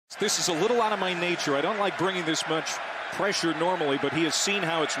This is a little out of my nature. I don't like bringing this much pressure normally, but he has seen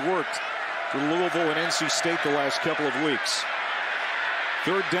how it's worked for Louisville and NC State the last couple of weeks.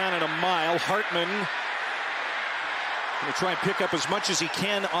 3rd down and a mile. Hartman going to try and pick up as much as he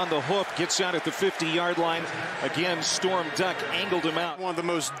can on the hoof. Gets out at the 50-yard line. Again, Storm Duck angled him out. One of the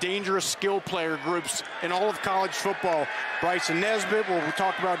most dangerous skill player groups in all of college football. Bryson Nesbitt, we'll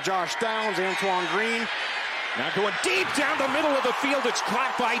talk about Josh Downs, Antoine Green. Now going deep down the middle of the field. It's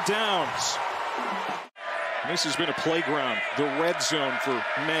caught by Downs. This has been a playground, the red zone for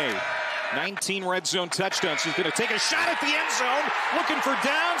May. 19 red zone touchdowns. He's going to take a shot at the end zone, looking for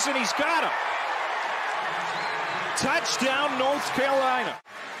Downs, and he's got him. Touchdown, North Carolina.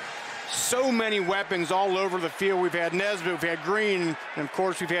 So many weapons all over the field. We've had Nesbitt, we've had Green, and of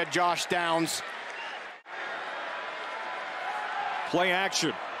course we've had Josh Downs. Play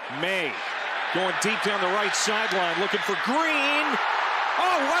action. May going deep down the right sideline, looking for Green.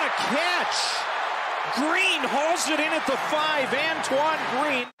 Oh, what a catch! Green hauls it in at the 5. Antoine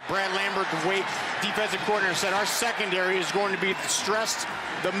Green. Brad Lambert, the Wake defensive coordinator, said our secondary is going to be stressed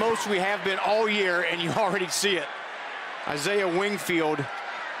the most we have been all year, and you already see it. Isaiah Wingfield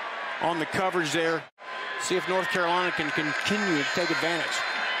on the coverage there. See if North Carolina can continue to take advantage.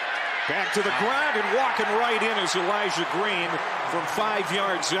 Back to the ground and walking right in is Elijah Green from 5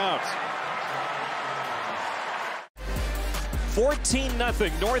 yards out.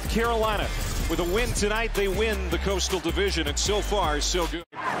 14-0 North Carolina. With a win tonight, they win the Coastal Division, and so far, so good.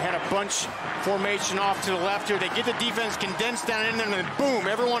 Had a bunch formation off to the left here. They get the defense condensed down in there, and then boom,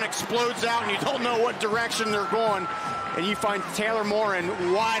 everyone explodes out, and you don't know what direction they're going. And you find Taylor Morin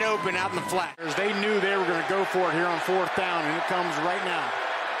wide open out in the flat. They knew they were going to go for it here on 4th down, and it comes right now.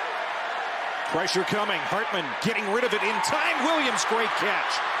 Pressure coming. Hartman getting rid of it in time. Williams, great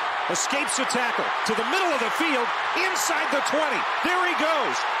catch. Escapes a tackle to the middle of the field, inside the 20. There he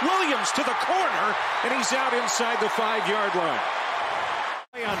goes. Williams to the corner, and he's out inside the 5-yard line.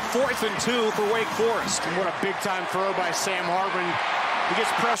 On 4th and 2 for Wake Forest. And what a big-time throw by Sam Hartman. He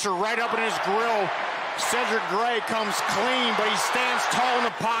gets pressure right up in his grill. Cedric Gray comes clean, but he stands tall in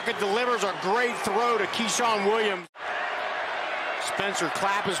the pocket, delivers a great throw to Keyshawn Williams. Spencer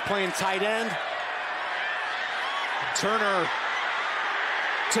Clapp is playing tight end. Turner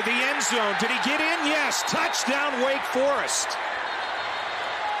to the end zone. Did he get in? Yes. Touchdown, Wake Forest.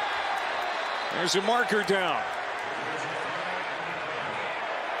 There's a marker down.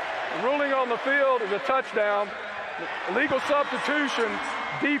 The ruling on the field is a touchdown. Illegal substitution,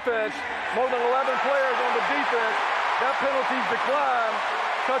 defense, more than 11 players on the defense. That penalty's declined.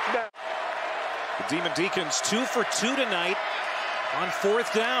 Touchdown. The Demon Deacons 2 for 2 tonight on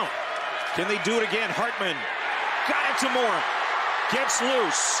 4th down. Can they do it again? Hartman got it to Moore. Gets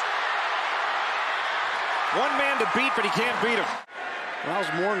loose. One man to beat, but he can't beat him.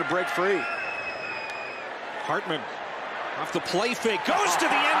 Allows Moore to break free. Hartman off the play fake. Goes to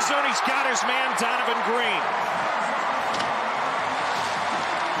the end zone. He's got his man, Donovan Green.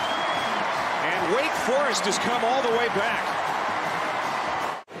 And Wake Forest has come all the way back.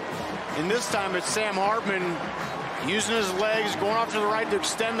 And this time it's Sam Hartman using his legs, going off to the right to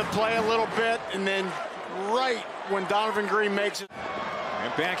extend the play a little bit, and then right when Donovan Green makes it.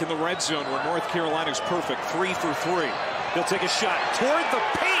 And back in the red zone where North Carolina's perfect. 3 for 3. He'll take a shot toward the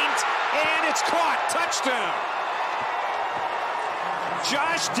paint, and it's caught. Touchdown.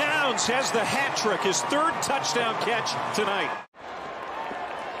 Josh Downs has the hat trick, his 3rd touchdown catch tonight.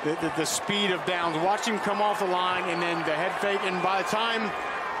 The speed of Downs. Watch him come off the line, and then the head fake, and by the time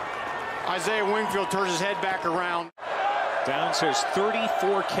Isaiah Wingfield turns his head back around. Downs has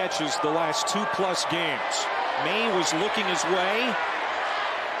 34 catches the last 2+ games. May was looking his way.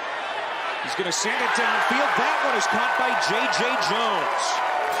 He's going to send it downfield. That one is caught by J.J. Jones.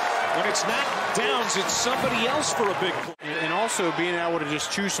 When it's not Downs, it's somebody else for a big play. And also being able to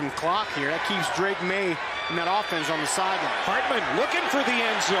just chew some clock here. That keeps Drake May in that offense on the sideline. Hartman looking for the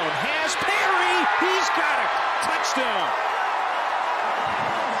end zone. Has Perry. He's got it. Touchdown.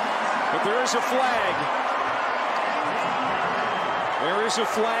 But there is a flag. There is a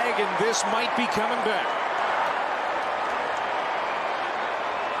flag, and this might be coming back.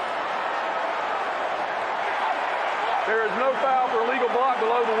 There is no foul for illegal block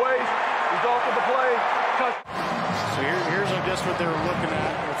below the waist. He's off of the play. So here's I guess what they were looking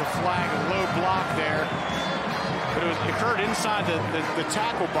at with the flag, a low block there. But it occurred inside the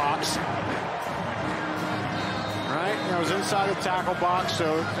tackle box. Right? That was inside the tackle box,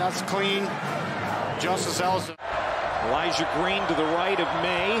 so that's clean. Justice Ellison. Elijah Green to the right of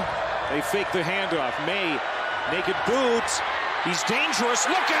May. They fake the handoff. May, naked boot. He's dangerous.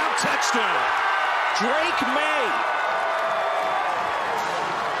 Look out, touchdown. Drake May.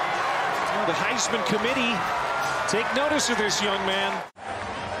 Well, the Heisman committee take notice of this young man.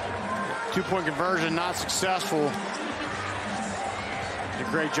 2-point conversion, not successful. Did a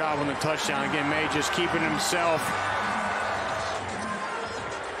great job on the touchdown. Again, May just keeping himself.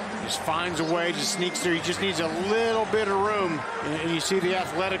 Just finds a way, just sneaks through. He just needs a little bit of room. And you see the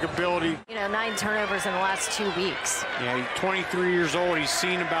athletic ability. 9 turnovers in the last 2 weeks. Yeah, he's 23 years old. He's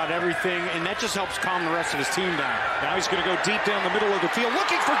seen about everything, and that just helps calm the rest of his team down. Now he's going to go deep down the middle of the field,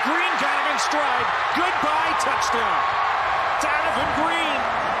 looking for Green. Got him in stride. Goodbye, touchdown. Donovan Green.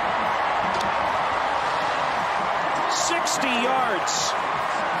 60 yards.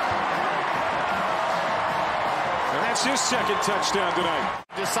 And that's his second touchdown tonight.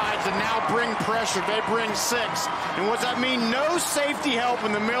 Decides to now bring pressure. They bring 6. And what does that mean? No safety help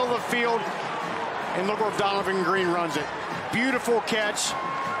in the middle of the field. And look where Donovan Green runs it. Beautiful catch.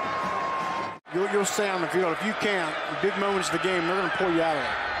 You'll stay on the field. If you can't, in big moments of the game, they're going to pull you out of it.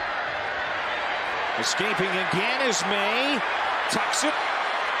 Escaping again is May. Tucks it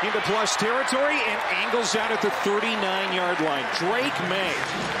into plus territory and angles out at the 39-yard line. Drake May.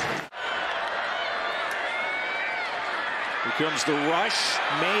 Here comes the rush.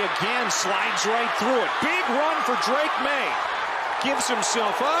 May again slides right through it. Big run for Drake May. Gives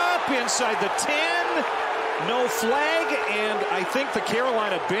himself up inside the 10. No flag, and I think the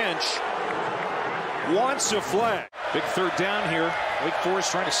Carolina bench wants a flag. Big third down here. Wake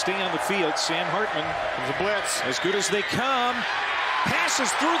Forest trying to stay on the field. Sam Hartman. There's a blitz. As good as they come. Passes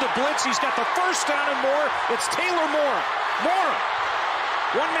through the blitz. He's got the first down and more. It's Taylor Moore. Moore.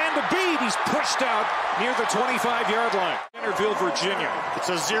 One man to beat. He's pushed out near the 25-yard line. Centerville, Virginia. It's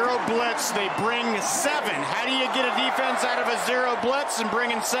a 0 blitz. They bring 7. How do you get a defense out of a 0 blitz and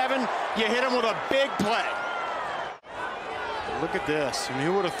bring in 7? You hit them with a big play. Look at this. I mean,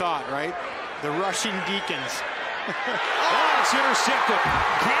 who would have thought, right? The rushing Deacons. Oh, it's intercepted.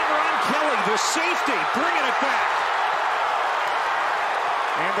 Cameron Kelly, the safety, bringing it back.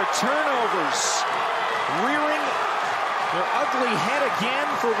 And the turnovers rearing their ugly head again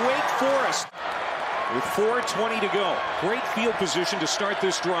for Wake Forest. With 4:20 to go. Great field position to start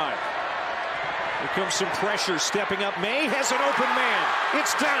this drive. Here comes some pressure. Stepping up. May has an open man.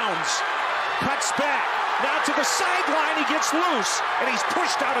 It's Downs. Cuts back. Now to the sideline. He gets loose. And he's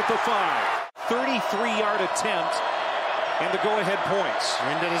pushed out at the 5. 33-yard attempt. And the go-ahead points.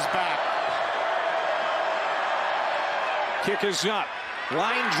 Wind at his back. Kick is up.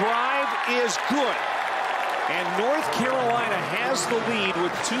 Line drive is good. And North Carolina has the lead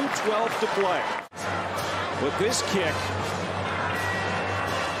with 2:12 to play. But this kick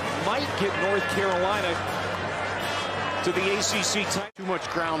might get North Carolina to the ACC title. Too much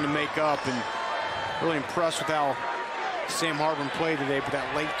ground to make up, and really impressed with how Sam Hartman played today, but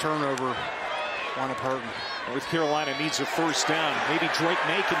that late turnover wound up hurting. North Carolina needs a first down. Maybe Drake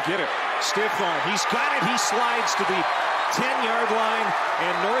May can get it. Stiff arm. He's got it. He slides to the 10-yard line,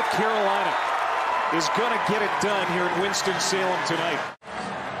 and North Carolina is going to get it done here in Winston-Salem tonight.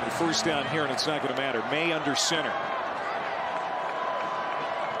 The first down here, and it's not going to matter. May under center.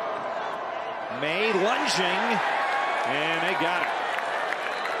 May lunging, and they got it.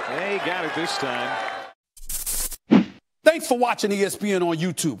 They got it this time. Thanks for watching ESPN on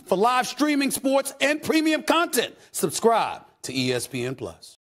YouTube. For live streaming, sports, and premium content, subscribe to ESPN+.